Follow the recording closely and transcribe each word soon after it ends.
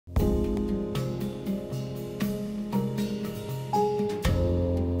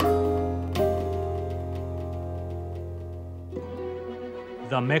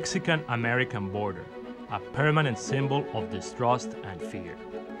The Mexican-American border, a permanent symbol of distrust and fear.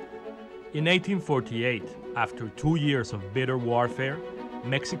 In 1848, after 2 years of bitter warfare,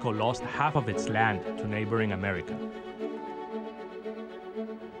 Mexico lost half of its land to neighboring America.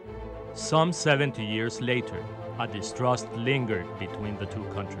 Some 70 years later, a distrust lingered between the two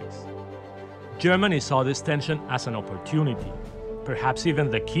countries. Germany saw this tension as an opportunity, perhaps even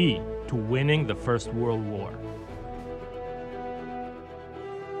the key to winning the First World War.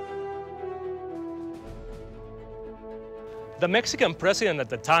 The Mexican president at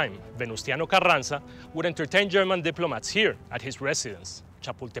the time, Venustiano Carranza, would entertain German diplomats here at his residence,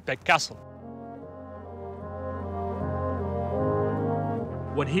 Chapultepec Castle.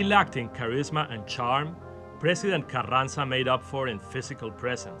 What he lacked in charisma and charm, President Carranza made up for in physical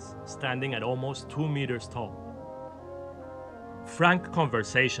presence, standing at almost 2 meters tall. Frank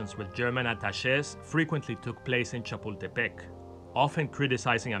conversations with German attachés frequently took place in Chapultepec, often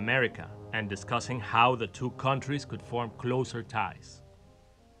criticizing America and discussing how the two countries could form closer ties.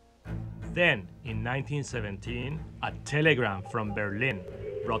 Then, in 1917, a telegram from Berlin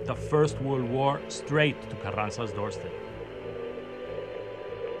brought the First World War straight to Carranza's doorstep.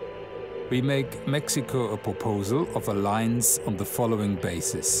 We make Mexico a proposal of alliance on the following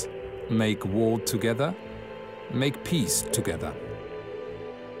basis: make war together, make peace together.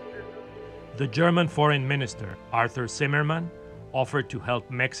 The German foreign minister, Arthur Zimmerman, offered to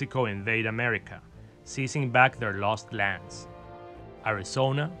help Mexico invade America, seizing back their lost lands: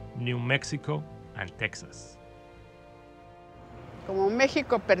 Arizona, New Mexico, and Texas. Como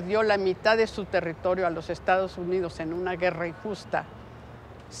México perdió la mitad de su territorio a los Estados Unidos en una guerra injusta,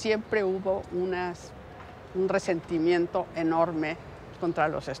 siempre hubo un resentimiento enorme contra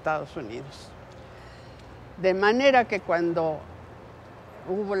los Estados Unidos. De manera que cuando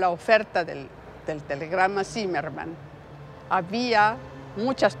hubo la oferta del telegrama Zimmerman, había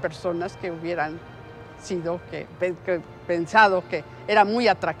muchas personas que hubieran pensado que era muy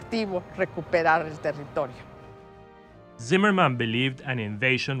atractivo recuperar el territorio. Zimmerman believed an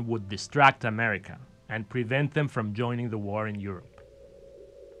invasion would distract America and prevent them from joining the war in Europe.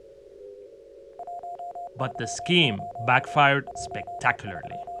 But the scheme backfired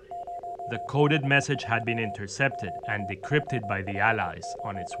spectacularly. The coded message had been intercepted and decrypted by the Allies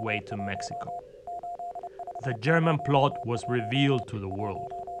on its way to Mexico. The German plot was revealed to the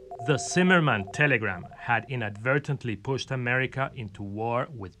world. The Zimmerman telegram had inadvertently pushed America into war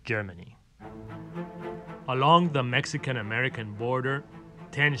with Germany. Along the Mexican-American border,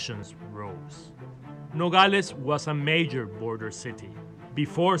 tensions rose. Nogales was a major border city.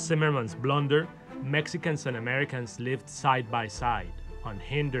 Before Zimmerman's blunder, Mexicans and Americans lived side by side,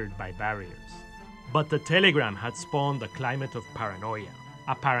 unhindered by barriers. But the telegram had spawned a climate of paranoia,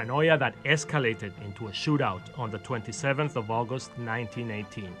 a paranoia that escalated into a shootout on the 27th of August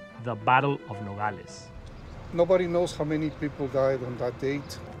 1918, the Battle of Nogales. Nobody knows how many people died on that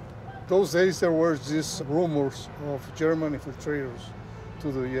date. Those days there were these rumors of German infiltrators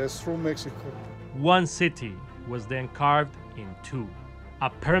to the US through Mexico. One city was then carved in two. A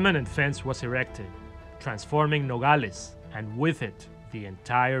permanent fence was erected, transforming Nogales, and with it, the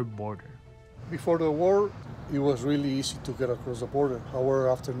entire border. Before the war, it was really easy to get across the border. However,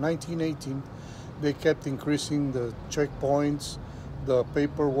 after 1918, they kept increasing the checkpoints, the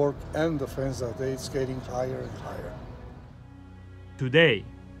paperwork, and the fence that it's getting higher and higher. Today,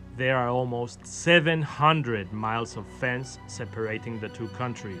 there are almost 700 miles of fence separating the two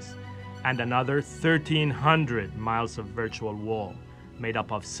countries, and another 1,300 miles of virtual wall, made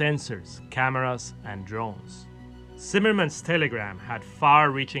up of sensors, cameras, and drones. Zimmerman's telegram had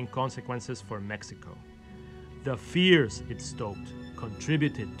far-reaching consequences for Mexico. The fears it stoked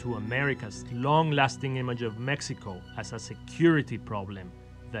contributed to America's long-lasting image of Mexico as a security problem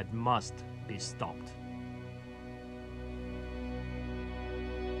that must be stopped.